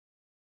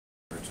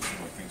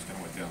kind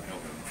of went downhill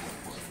there in the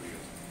fourth quarter for you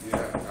guys.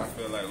 Yeah, I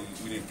feel like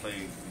we didn't play,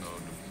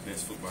 the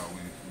best football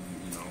we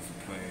known for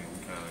playing.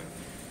 We kind of,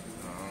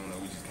 I don't know,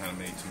 we just kind of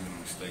made too many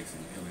mistakes,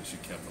 and LSU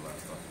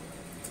capitalized off of it.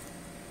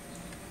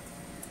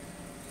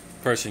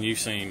 Preston, you've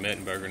seen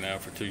Mettenberger now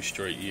for 2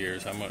 straight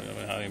years.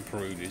 How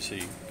improved is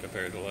he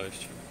compared to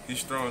last year?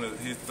 His throwing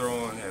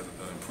has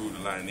improved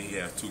a lot, and he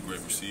has 2 great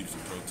receivers to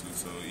throw to.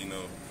 So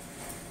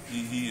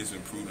he has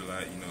improved a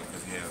lot,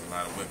 because he has a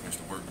lot of weapons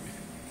to work with.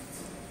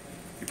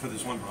 You put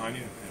this one behind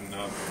you, and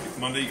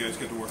Monday you guys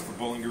get to work for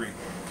Bowling Green.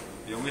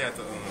 Yeah, we have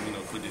to,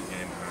 put this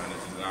game behind us.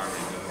 It's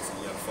already done, so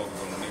we have to focus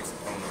on the next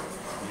opponent.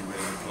 Be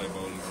ready to play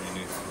Bowling Green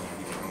next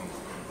week at home.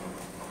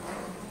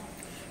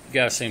 You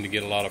guys seem to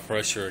get a lot of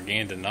pressure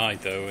again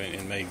tonight, though,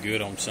 and made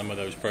good on some of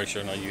those pressure.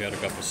 I know you had a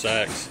couple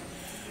sacks.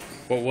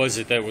 What was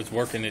it that was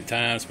working at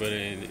times, but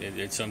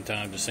it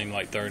sometimes it seemed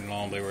like 3rd and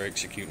long they were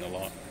executing a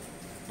lot?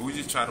 But we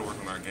just try to work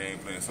on our game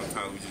plan.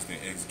 Sometimes we just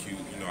didn't execute.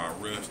 Our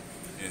rush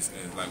is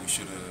like we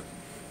should have.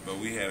 But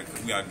we got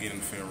to get in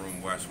the film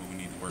room, watch what we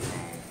need to work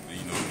on.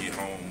 Get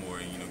home more,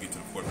 and get to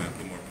the quarterback,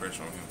 put more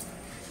pressure on him.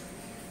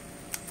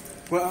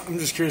 Well, I'm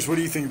just curious, what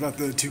do you think about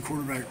the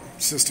 2-quarterback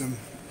system?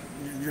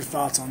 Your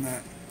thoughts on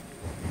that?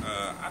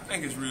 I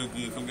think it's real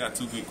good because we got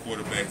 2 good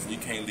quarterbacks, and you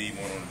can't leave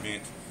one on the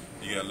bench.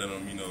 You got to let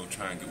them,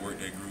 try and work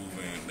that groove,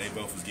 and they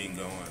both was getting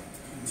going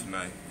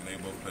tonight, and they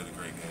both played a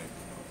great game.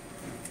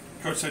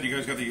 Coach said you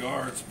guys got the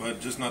yards,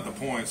 but just not the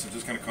points. And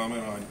just kind of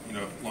comment on,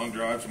 long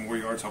drives and more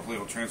yards. Hopefully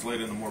it'll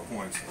translate into more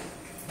points.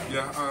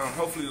 Yeah,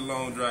 hopefully the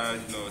long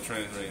drives,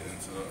 translate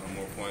into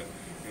more points.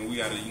 And we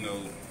got to,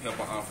 help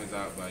our offense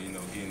out by, getting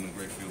in a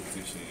great field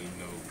position and,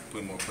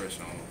 putting more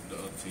pressure on the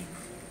other team.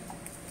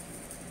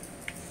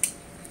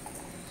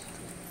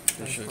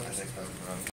 Appreciate it.